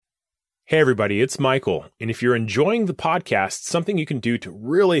Hey everybody, it's Michael, and if you're enjoying the podcast, something you can do to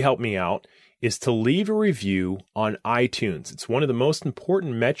really help me out is to leave a review on iTunes. It's one of the most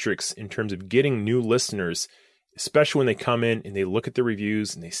important metrics in terms of getting new listeners, especially when they come in and they look at the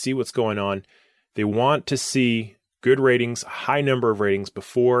reviews and they see what's going on. They want to see good ratings, a high number of ratings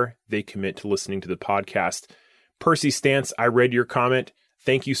before they commit to listening to the podcast. Percy Stance, I read your comment.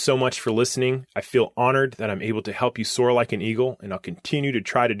 Thank you so much for listening. I feel honored that I'm able to help you soar like an eagle, and I'll continue to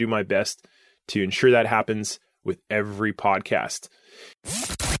try to do my best to ensure that happens with every podcast.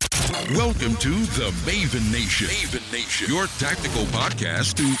 Welcome to the Maven Nation. Maven Nation, your tactical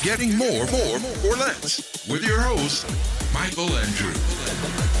podcast to getting more or less. With your host, Michael Andrew.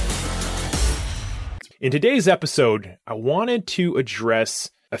 In today's episode, I wanted to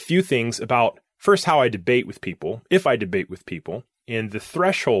address a few things about, first, how I debate with people, if I debate with people, and the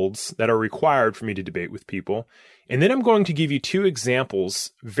thresholds that are required for me to debate with people. And then I'm going to give you two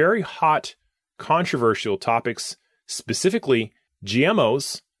examples, very hot, controversial topics, specifically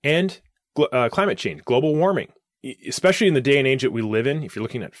GMOs and climate change, global warming. Especially in the day and age that we live in, if you're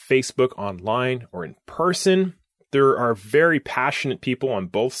looking at Facebook online or in person, there are very passionate people on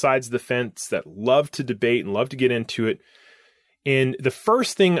both sides of the fence that love to debate and love to get into it. And the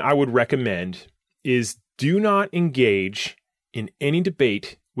first thing I would recommend is do not engage in any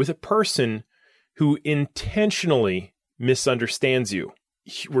debate with a person who intentionally misunderstands you.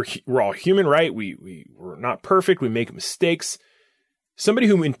 We're all human, right? We're not perfect. We make mistakes. Somebody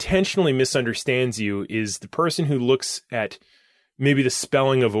who intentionally misunderstands you is the person who looks at maybe the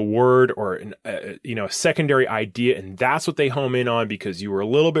spelling of a word or a secondary idea, and that's what they home in on because you were a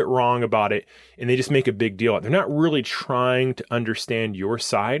little bit wrong about it, and they just make a big deal. They're not really trying to understand your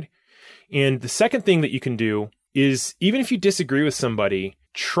side. And the second thing that you can do is, even if you disagree with somebody,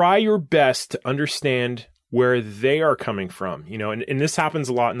 try your best to understand where they are coming from. And this happens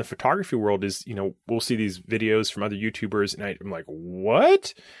a lot in the photography world is, we'll see these videos from other YouTubers and I'm like,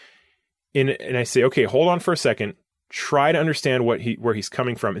 what? And I say, okay, hold on for a second. Try to understand where he's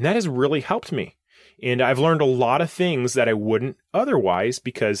coming from. And that has really helped me. And I've learned a lot of things that I wouldn't otherwise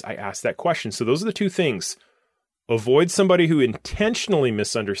because I asked that question. So those are the two things. Avoid somebody who intentionally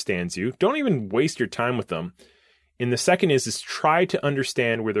misunderstands you. Don't even waste your time with them. And the second is try to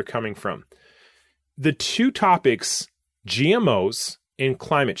understand where they're coming from. The two topics, GMOs and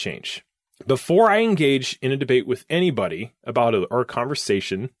climate change. Before I engage in a debate with anybody about our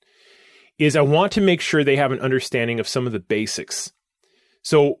conversation, is I want to make sure they have an understanding of some of the basics.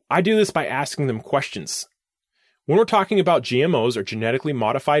 So I do this by asking them questions. When we're talking about GMOs or genetically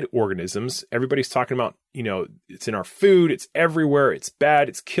modified organisms, everybody's talking about, it's in our food, it's everywhere, it's bad,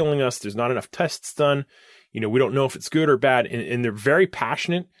 it's killing us, there's not enough tests done. We don't know if it's good or bad, and they're very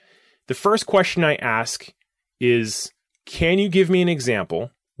passionate. The first question I ask is, can you give me an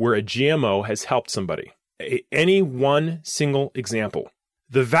example where a GMO has helped somebody? Any one single example.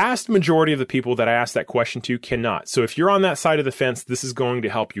 The vast majority of the people that I ask that question to cannot. So if you're on that side of the fence, this is going to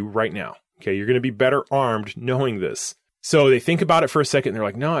help you right now. Okay, you're going to be better armed knowing this. So they think about it for a second, and they're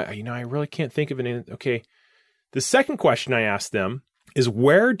like, no, I really can't think of anything. Okay. The second question I ask them is,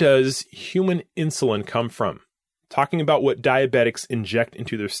 where does human insulin come from? Talking about what diabetics inject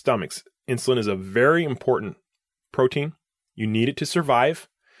into their stomachs. Insulin is a very important protein. You need it to survive.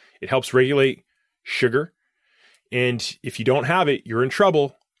 It helps regulate sugar. And if you don't have it, you're in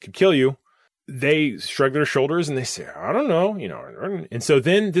trouble. It could kill you. They shrug their shoulders and they say, I don't know, And so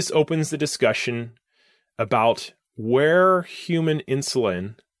then this opens the discussion about where human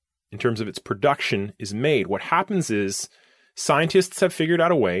insulin, in terms of its production, is made. What happens is, scientists have figured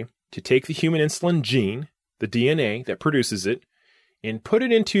out a way to take the human insulin gene, the DNA that produces it, and put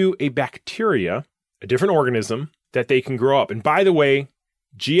it into a bacteria, a different organism, that they can grow up. And by the way,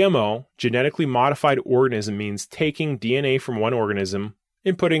 GMO, genetically modified organism, means taking DNA from one organism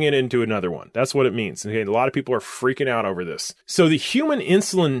and putting it into another one. That's what it means. Okay, a lot of people are freaking out over this. So the human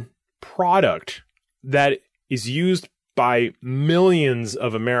insulin product that is used by millions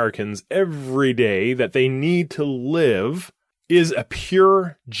of Americans every day that they need to live is a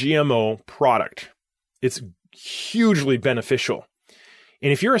pure GMO product. It's hugely beneficial.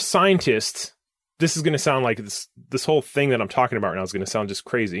 And if you're a scientist, this is going to sound like this whole thing that I'm talking about right now is going to sound just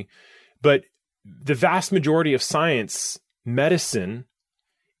crazy. But the vast majority of science, medicine,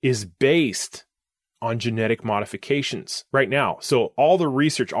 is based on genetic modifications right now. So all the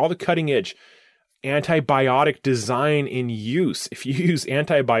research, all the cutting edge, antibiotic design and use. If you use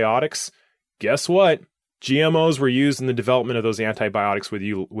antibiotics, guess what? GMOs were used in the development of those antibiotics, whether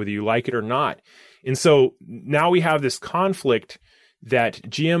you like it or not. And so now we have this conflict that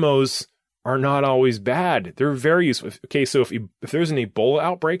GMOs are not always bad. They're very useful. Okay, so if there's an Ebola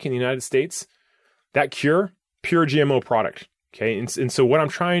outbreak in the United States, that cure, pure GMO product. Okay, and so what I'm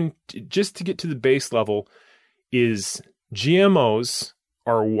trying just to get to the base level is GMOs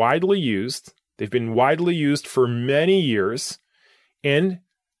are widely used. They've been widely used for many years, and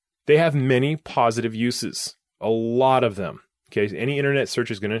they have many positive uses, a lot of them. Okay, any internet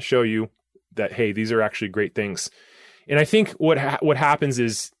search is going to show you that, hey, these are actually great things. And I think what happens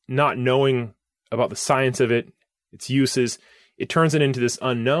is not knowing about the science of it, its uses, it turns it into this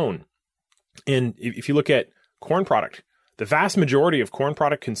unknown. And if you look at corn product, the vast majority of corn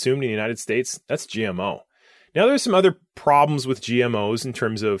product consumed in the United States, that's GMO. Now, there's some other problems with GMOs in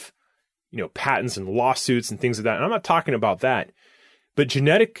terms of, patents and lawsuits and things like that. And I'm not talking about that. But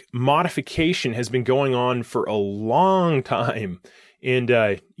genetic modification has been going on for a long time. And,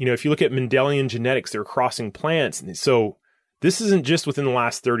 if you look at Mendelian genetics, they're crossing plants. And so this isn't just within the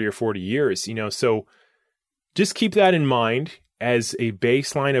last 30 or 40 years, so just keep that in mind as a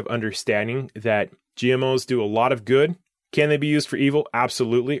baseline of understanding that GMOs do a lot of good. Can they be used for evil?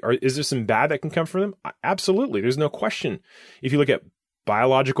 Absolutely. Or is there some bad that can come from them? Absolutely. There's no question. If you look at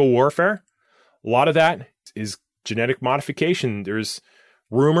biological warfare, a lot of that is genetic modification. There's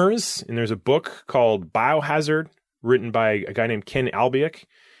rumors, and there's a book called Biohazard, written by a guy named Ken Albiak,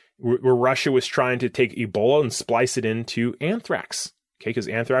 where Russia was trying to take Ebola and splice it into anthrax. Okay, because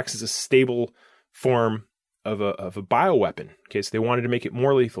anthrax is a stable form of a bioweapon. Okay, so they wanted to make it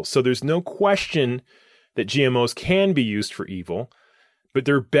more lethal. So there's no question that GMOs can be used for evil, but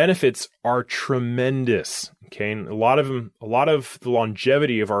their benefits are tremendous. Okay, and a lot of the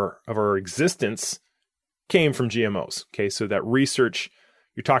longevity of our existence came from GMOs. Okay, so that research,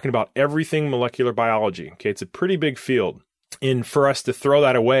 you're talking about everything molecular biology. Okay, it's a pretty big field. And for us to throw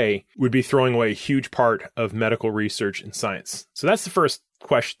that away would be throwing away a huge part of medical research and science. So that's the first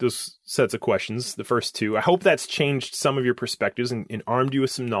question, those sets of questions, the first two. I hope that's changed some of your perspectives and armed you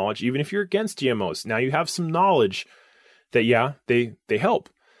with some knowledge, even if you're against GMOs. Now you have some knowledge that, yeah, they help.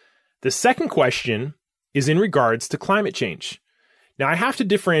 The second question is in regards to climate change. Now I have to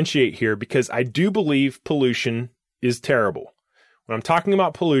differentiate here because I do believe pollution is terrible. When I'm talking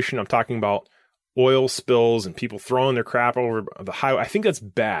about pollution, I'm talking about oil spills and people throwing their crap over the highway. I think that's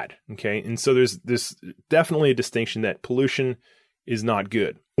bad. Okay. And so there's definitely a distinction that pollution is not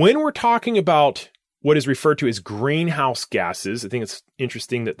good. When we're talking about what is referred to as greenhouse gases, I think it's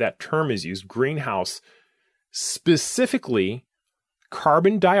interesting that that term is used, greenhouse, specifically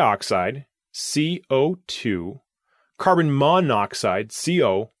carbon dioxide, CO2, carbon monoxide,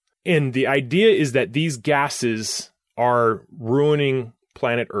 CO. And the idea is that these gases are ruining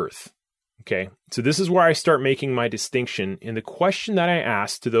planet Earth. Okay, so this is where I start making my distinction. And the question that I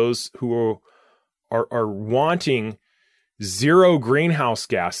ask to those who are wanting zero greenhouse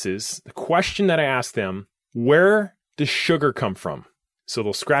gases, the question that I ask them, where does sugar come from? So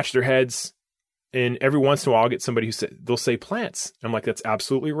they'll scratch their heads, and every once in a while I'll get somebody they'll say plants. I'm like, that's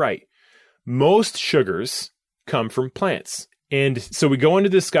absolutely right. Most sugars come from plants. And so we go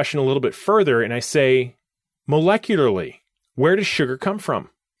into the discussion a little bit further, and I say, molecularly, where does sugar come from?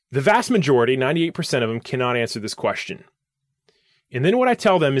 The vast majority, 98% of them, cannot answer this question. And then what I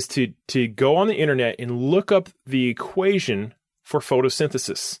tell them is to go on the internet and look up the equation for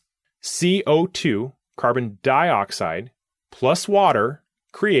photosynthesis. CO2, carbon dioxide, plus water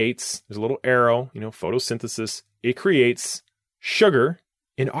creates, there's a little arrow, photosynthesis, it creates sugar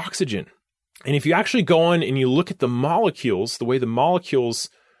and oxygen. And if you actually go on and you look at the molecules, the way the molecules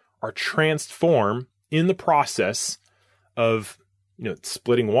are transformed in the process of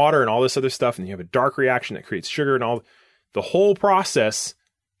splitting water and all this other stuff, and you have a dark reaction that creates sugar and all the whole process,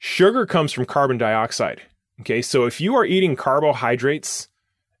 sugar comes from carbon dioxide. Okay, so if you are eating carbohydrates,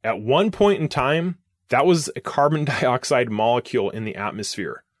 at one point in time, that was a carbon dioxide molecule in the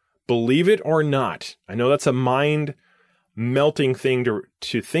atmosphere. Believe it or not. I know that's a mind-melting thing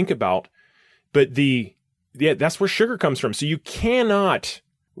to think about, but that's where sugar comes from. So you cannot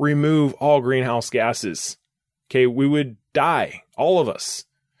remove all greenhouse gases. Okay, we would die, all of us.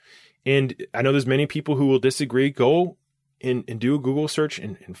 And I know there's many people who will disagree. Go and do a Google search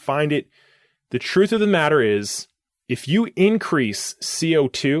and find it. The truth of the matter is, if you increase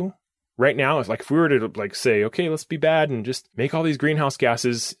CO2 right now, if we were to say, okay, let's be bad and just make all these greenhouse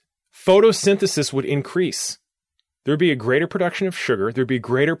gases, photosynthesis would increase. There'd be a greater production of sugar. There'd be a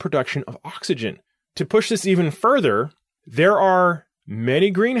greater production of oxygen. To push this even further, there are many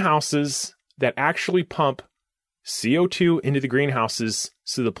greenhouses that actually pump CO2 into the greenhouses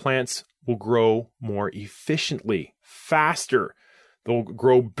so the plants will grow more efficiently, faster. They'll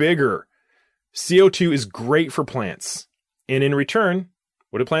grow bigger. CO2 is great for plants. And in return,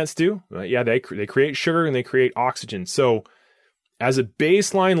 What do plants do? They create sugar and they create oxygen. So as a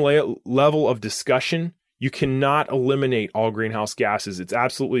baseline level of discussion, you cannot eliminate all greenhouse gases. It's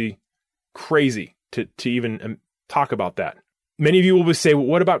absolutely crazy to even talk about that. Many of you will say, well,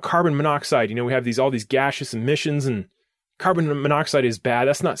 what about carbon monoxide? We have all these gaseous emissions, and carbon monoxide is bad.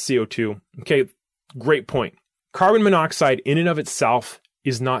 That's not CO2. Okay, great point. Carbon monoxide in and of itself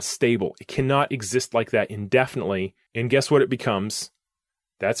is not stable. It cannot exist like that indefinitely. And guess what it becomes?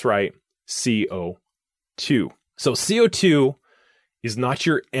 That's right, CO2. So CO2 is not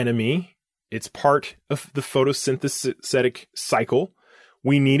your enemy. It's part of the photosynthetic cycle.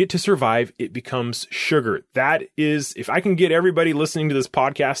 We need it to survive. It becomes sugar. That is, if I can get everybody listening to this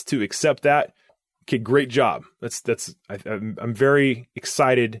podcast to accept that, okay, great job. I'm very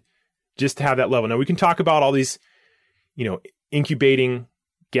excited just to have that level. Now we can talk about all these, incubating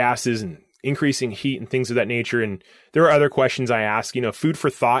gases and increasing heat and things of that nature. And there are other questions I ask, food for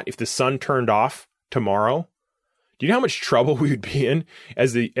thought. If the sun turned off tomorrow, do you know how much trouble we would be in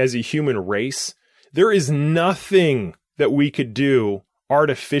as a human race? There is nothing that we could do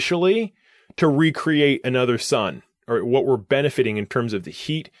artificially to recreate another sun, or what we're benefiting in terms of the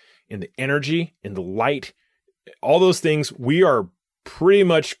heat and the energy and the light. All those things, we are pretty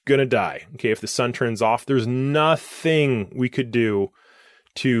much going to die. Okay, if the sun turns off, there's nothing we could do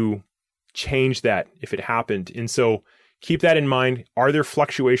to change that if it happened. And so keep that in mind. Are there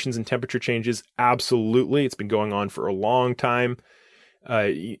fluctuations in temperature changes? Absolutely. It's been going on for a long time.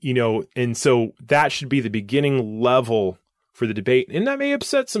 And so that should be the beginning level for the debate. And that may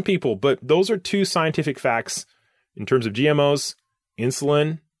upset some people, but those are two scientific facts in terms of GMOs.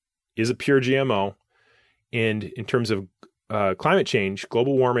 Insulin is a pure GMO. And in terms of climate change,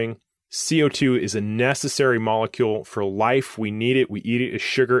 global warming, CO2 is a necessary molecule for life. We need it. We eat it as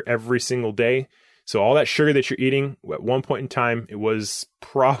sugar every single day. So all that sugar that you're eating, at one point in time, it was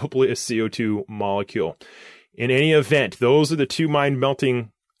probably a CO2 molecule. In any event, those are the two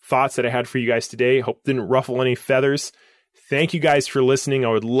mind-melting thoughts that I had for you guys today. Hope didn't ruffle any feathers. Thank you guys for listening. I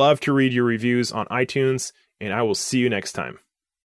would love to read your reviews on iTunes, and I will see you next time.